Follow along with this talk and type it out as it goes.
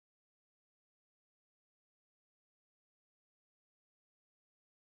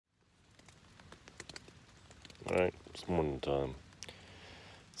Alright, it's morning time,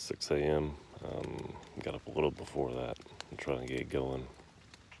 6 a.m. Got up a little before that. I'm trying to get going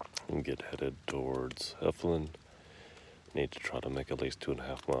and get headed towards Heflin. Need to try to make at least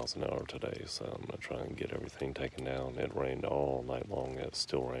 2.5 miles an hour today, so I'm going to try and get everything taken down. It rained all night long, it's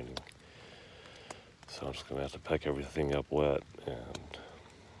still raining. So I'm just going to have to pack everything up wet, and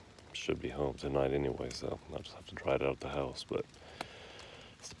should be home tonight anyway, so I'll just have to dry it out at the house. But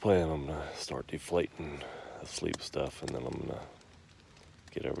it's the plan. I'm going to start deflating the sleep stuff, and then I'm going to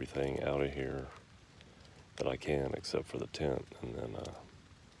get everything out of here that I can, except for the tent, and then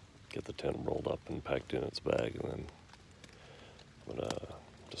get the tent rolled up and packed in its bag, and then I'm going to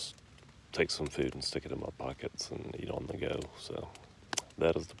just take some food and stick it in my pockets and eat on the go. So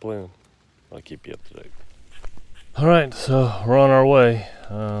that is the plan. I'll keep you up to date. Alright, so we're on our way.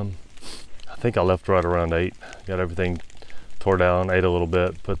 I think I left right around 8. Got everything tore down, ate a little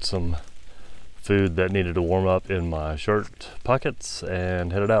bit, put some food that needed to warm up in my shirt pockets,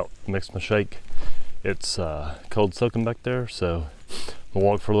 and headed out. Mixed my shake. It's cold soaking back there, so I'll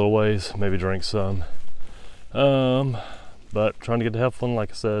walk for a little ways, maybe drink some. But trying to get to Heflin,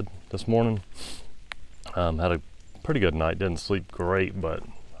 like I said, this morning. Had a pretty good night. Didn't sleep great, but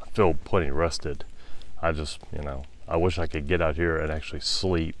I feel plenty rested. I just, I wish I could get out here and actually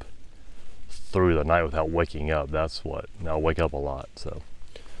sleep through the night without waking up. That's what, I wake up a lot. So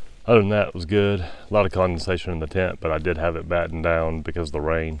other than that, it was good. A lot of condensation in the tent, but I did have it battened down because of the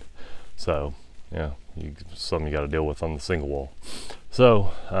rain. So yeah, something you got to deal with on the single wall.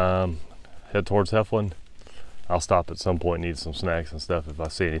 So head towards Heflin. I'll stop at some point, need some snacks and stuff. If I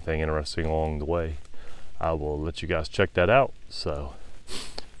see anything interesting along the way, I will let you guys check that out. So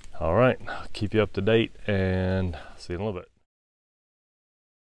all right, I'll keep you up to date, and see you in a little bit.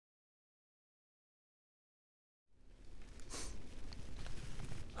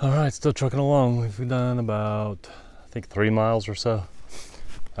 All right, still trucking along. We've done about, I think, 3 miles or so.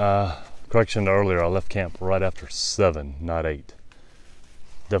 Correction to earlier, I left camp right after 7, not 8.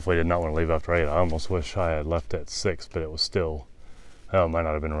 Definitely did not want to leave after 8. I almost wish I had left at 6, but it was still, it might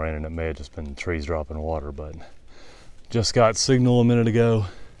not have been raining. It may have just been trees dropping water, but just got signal a minute ago.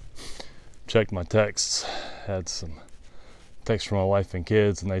 Checked my texts, had some texts from my wife and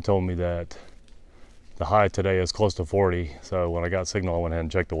kids, and they told me that the high today is close to 40. So when I got signal, I went ahead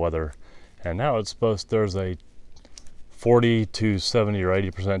and checked the weather, and now it's there's a 40 to 70 or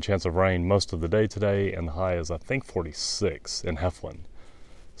 80% chance of rain most of the day today, and the high is, I think, 46 in Heflin.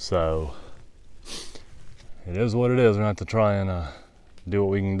 So it is what it is. We're going to have to try and do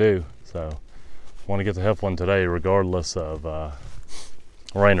what we can do. So I want to get to Heflin today regardless of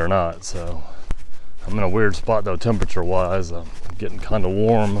rain or not. So I'm in a weird spot though, temperature wise. I'm getting kind of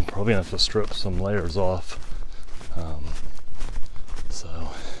warm. I'm probably gonna have to strip some layers off.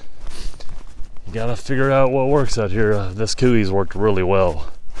 So you gotta figure out what works out here. This Kui's worked really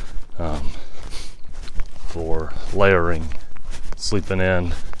well for layering, sleeping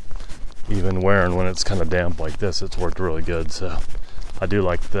in, even wearing when it's kind of damp like this. It's worked really good. So I do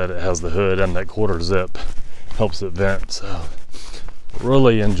like that it has the hood and that quarter zip, helps it vent. So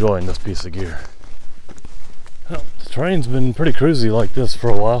really enjoying this piece of gear. Well, the terrain's been pretty cruisy like this for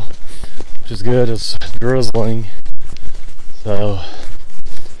a while, which is good. It's drizzling, so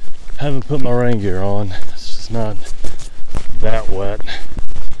haven't put my rain gear on. It's just not that wet,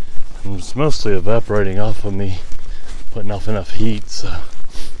 and it's mostly evaporating off of me, putting off enough heat. So,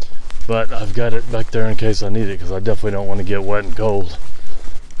 but I've got it back there in case I need it, because I definitely don't want to get wet and cold.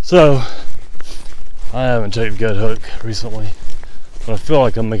 So I haven't checked gut hook recently, but I feel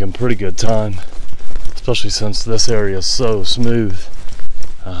like I'm making pretty good time, especially since this area is so smooth.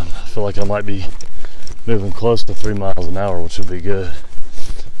 I feel like I might be moving close to 3 miles an hour, which would be good.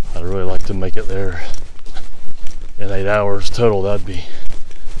 I'd really like to make it there in 8 hours total. That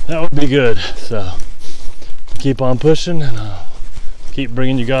would be good. So keep on pushing, and I'll keep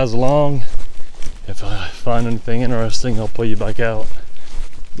bringing you guys along. If I find anything interesting, I'll pull you back out.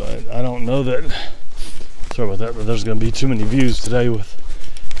 But I don't know that, sorry about that, but there's going to be too many views today with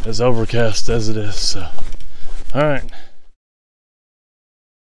as overcast as it is. So all right.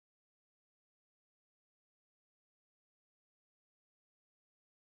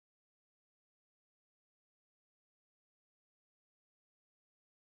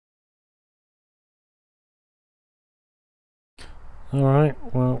 All right,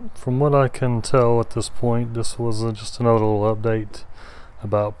 well, from what I can tell at this point, this was just another little update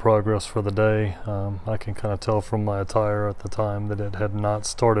about progress for the day. I can kind of tell from my attire at the time that it had not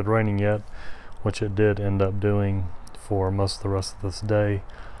started raining yet, which it did end up doing for most of the rest of this day.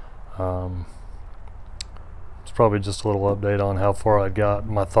 it's probably just a little update on how far I got,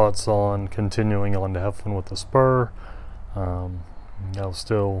 my thoughts on continuing on to Heflin with the spur. I was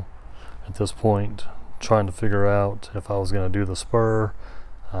still at this point trying to figure out if I was going to do the spur,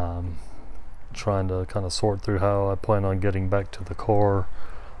 trying to kind of sort through how I plan on getting back to the car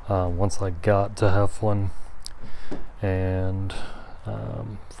once I got to Heflin. And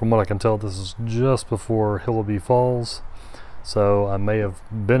from what I can tell, this is just before Hillabee Falls, so I may have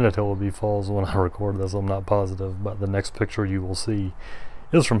been at Hillabee Falls when I recorded this. I'm not positive, but the next picture you will see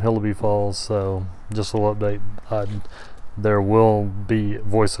is from Hillabee Falls. So just a little update. There will be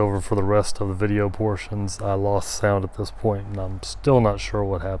voiceover for the rest of the video portions. I lost sound at this point, and I'm still not sure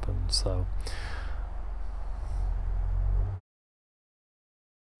what happened. So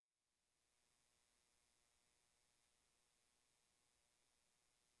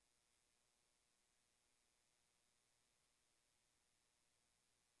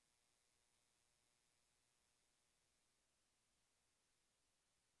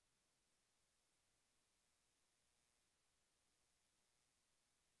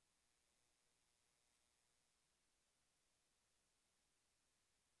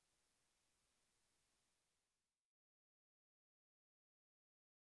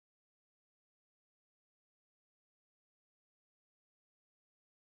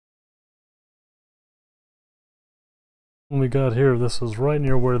when we got here, this was right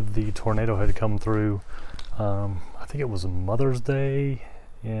near where the tornado had come through. I think it was Mother's Day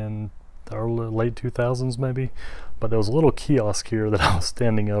in the late 2000s maybe, but there was a little kiosk here that I was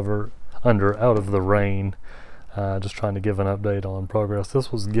standing under out of the rain, just trying to give an update on progress.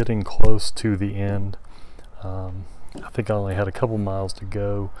 This was getting close to the end. I think I only had a couple miles to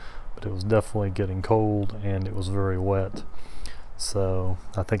go, but it was definitely getting cold and it was very wet. So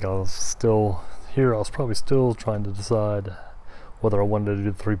I think I was still here. I was probably still trying to decide whether I wanted to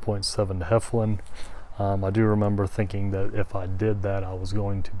do the 3.7 to Heflin. I do remember thinking that if I did that, I was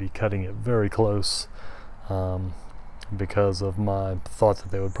going to be cutting it very close, because of my thought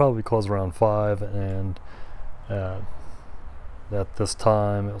that they would probably close around 5, and at this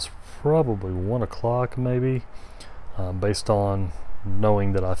time it was probably 1 o'clock maybe, based on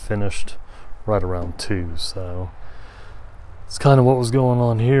knowing that I finished right around 2. So it's kind of what was going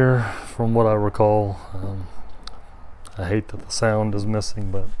on here from what I recall. I hate that the sound is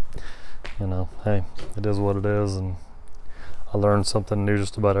missing, but you know, hey, it is what it is, and I learn something new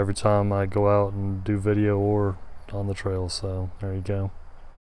just about every time I go out and do video or on the trail. So there you go.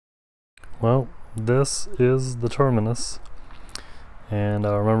 Well, this is the terminus, and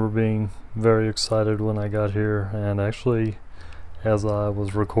I remember being very excited when I got here, and actually as I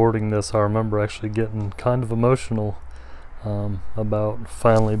was recording this, I remember actually getting kind of emotional about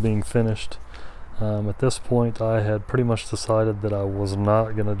finally being finished. At this point I had pretty much decided that I was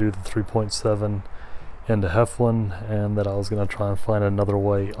not going to do the 3.7 into Heflin, and that I was going to try and find another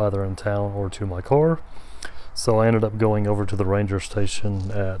way either in town or to my car. So I ended up going over to the ranger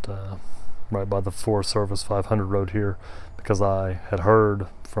station at right by the Forest Service 500 road here, because I had heard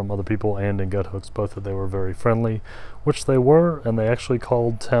from other people and in Gut Hooks both that they were very friendly, which they were, and they actually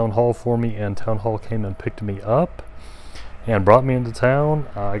called Town Hall for me, and Town Hall came and picked me up and brought me into town.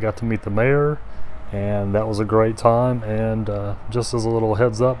 I got to meet the mayor, and that was a great time. And just as a little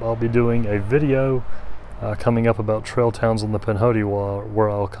heads up, I'll be doing a video coming up about trail towns on the Pinhoti, where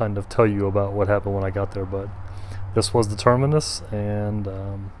I'll kind of tell you about what happened when I got there. But this was the terminus, and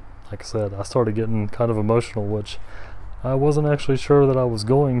like I said, I started getting kind of emotional, which I wasn't actually sure that I was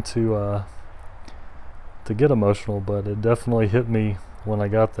going to get emotional, but it definitely hit me when I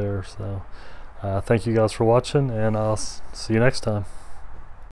got there. So thank you guys for watching, and I'll see you next time.